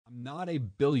I'm not a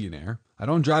billionaire, I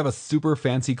don't drive a super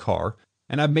fancy car,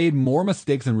 and I've made more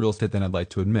mistakes in real estate than I'd like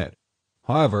to admit.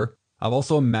 However, I've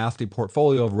also amassed a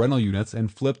portfolio of rental units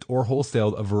and flipped or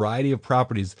wholesaled a variety of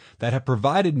properties that have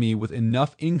provided me with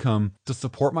enough income to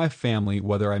support my family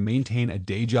whether I maintain a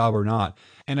day job or not,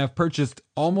 and I've purchased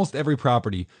almost every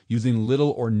property using little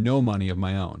or no money of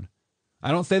my own.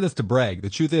 I don't say this to brag.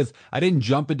 The truth is, I didn't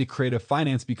jump into creative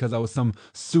finance because I was some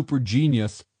super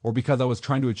genius or because I was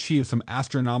trying to achieve some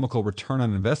astronomical return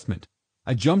on investment.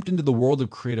 I jumped into the world of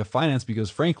creative finance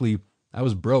because, frankly, I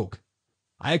was broke.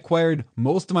 I acquired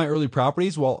most of my early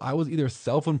properties while I was either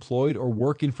self-employed or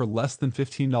working for less than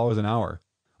 $15 an hour.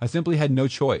 I simply had no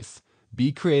choice.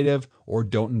 Be creative or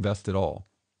don't invest at all.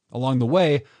 Along the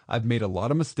way, I've made a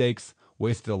lot of mistakes,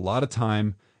 wasted a lot of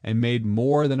time, and made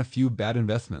more than a few bad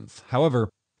investments. However,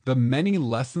 the many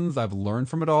lessons I've learned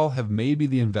from it all have made me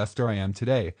the investor I am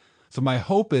today. So my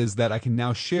hope is that I can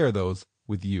now share those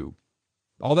with you.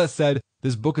 All that said,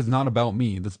 this book is not about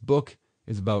me. This book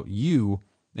is about you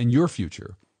and your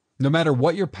future. No matter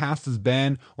what your past has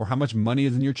been or how much money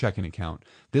is in your checking account,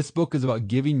 this book is about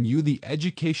giving you the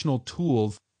educational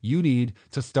tools you need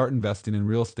to start investing in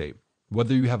real estate,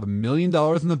 whether you have $1 million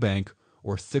in the bank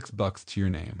or $6 to your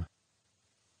name.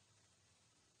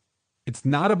 It's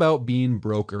not about being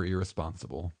broke or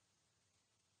irresponsible.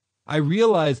 I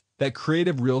realize that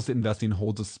creative real estate investing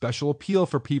holds a special appeal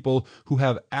for people who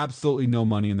have absolutely no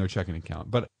money in their checking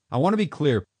account. But I want to be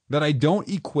clear that I don't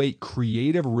equate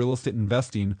creative real estate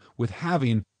investing with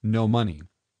having no money.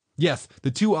 Yes,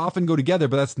 the two often go together,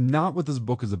 but that's not what this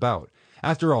book is about.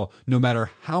 After all, no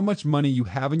matter how much money you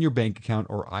have in your bank account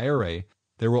or IRA,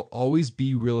 there will always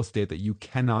be real estate that you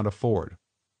cannot afford.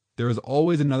 There is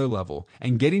always another level,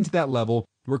 and getting to that level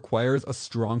requires a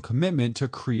strong commitment to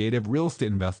creative real estate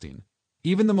investing.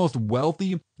 Even the most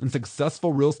wealthy and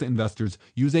successful real estate investors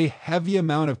use a heavy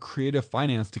amount of creative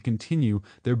finance to continue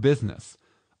their business.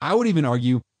 I would even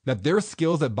argue that their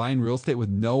skills at buying real estate with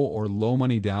no or low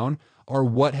money down are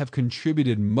what have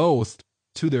contributed most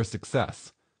to their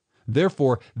success.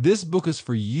 Therefore, this book is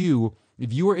for you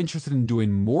if you are interested in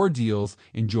doing more deals,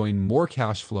 enjoying more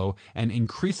cash flow, and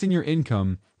increasing your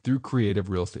income through creative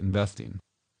real estate investing.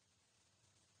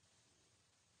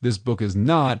 This book is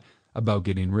not about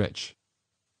getting rich.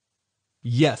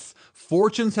 Yes,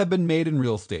 fortunes have been made in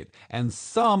real estate, and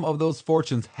some of those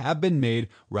fortunes have been made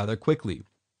rather quickly.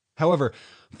 However,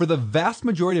 for the vast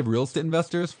majority of real estate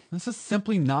investors, this is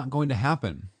simply not going to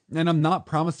happen, and I'm not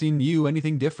promising you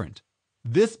anything different.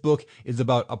 This book is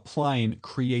about applying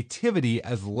creativity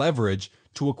as leverage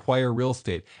to acquire real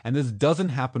estate, and this doesn't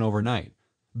happen overnight.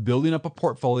 Building up a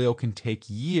portfolio can take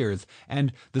years,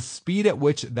 and the speed at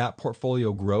which that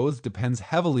portfolio grows depends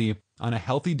heavily on a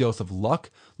healthy dose of luck,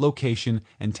 location,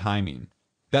 and timing.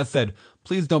 That said,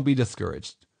 please don't be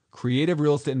discouraged. Creative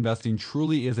real estate investing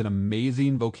truly is an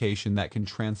amazing vocation that can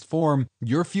transform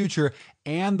your future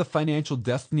and the financial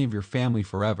destiny of your family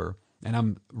forever. And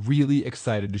I'm really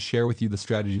excited to share with you the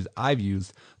strategies I've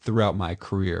used throughout my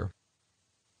career.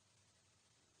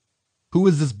 Who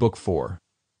is this book for?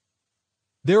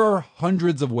 There are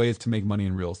hundreds of ways to make money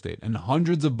in real estate and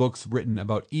hundreds of books written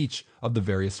about each of the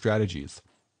various strategies.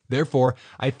 Therefore,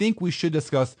 I think we should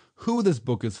discuss who this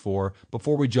book is for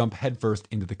before we jump headfirst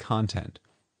into the content.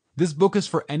 This book is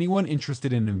for anyone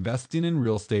interested in investing in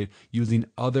real estate using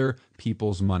other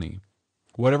people's money.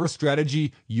 Whatever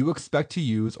strategy you expect to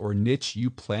use or niche you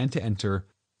plan to enter,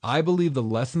 I believe the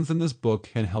lessons in this book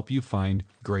can help you find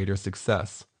greater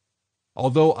success.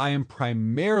 Although I am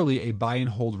primarily a buy and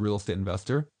hold real estate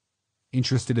investor,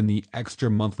 interested in the extra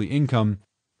monthly income,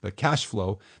 the cash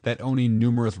flow that owning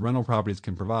numerous rental properties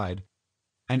can provide,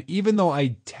 and even though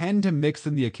I tend to mix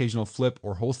in the occasional flip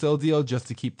or wholesale deal just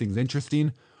to keep things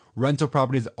interesting, rental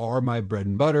properties are my bread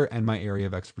and butter and my area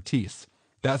of expertise.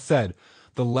 That said,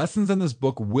 the lessons in this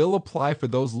book will apply for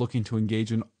those looking to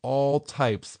engage in all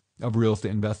types of real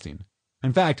estate investing.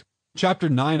 In fact, Chapter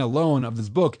 9 alone of this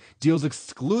book deals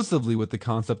exclusively with the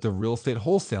concept of real estate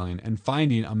wholesaling and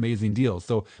finding amazing deals,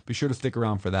 so be sure to stick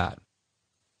around for that.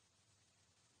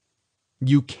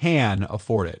 You can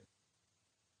afford it.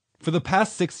 For the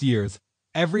past 6 years,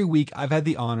 every week I've had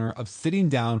the honor of sitting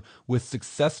down with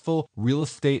successful real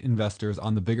estate investors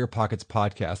on the Bigger Pockets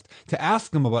podcast to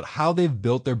ask them about how they've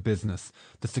built their business,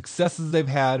 the successes they've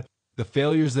had, the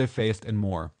failures they've faced, and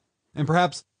more. And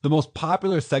perhaps the most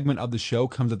popular segment of the show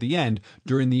comes at the end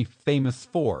during the famous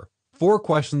four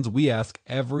questions we ask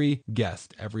every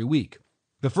guest every week.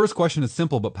 The first question is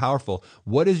simple but powerful.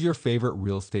 What is your favorite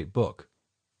real estate book?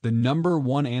 The number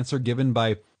one answer given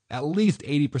by at least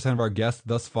 80% of our guests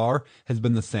thus far has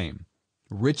been the same.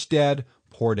 Rich Dad,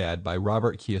 Poor Dad by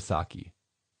Robert Kiyosaki.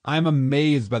 I am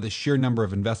amazed by the sheer number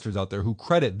of investors out there who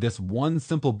credit this one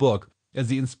simple book as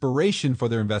the inspiration for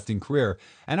their investing career,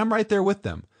 and I'm right there with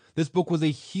them. This book was a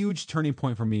huge turning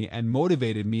point for me and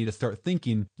motivated me to start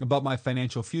thinking about my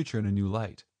financial future in a new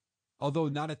light. Although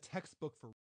not a textbook for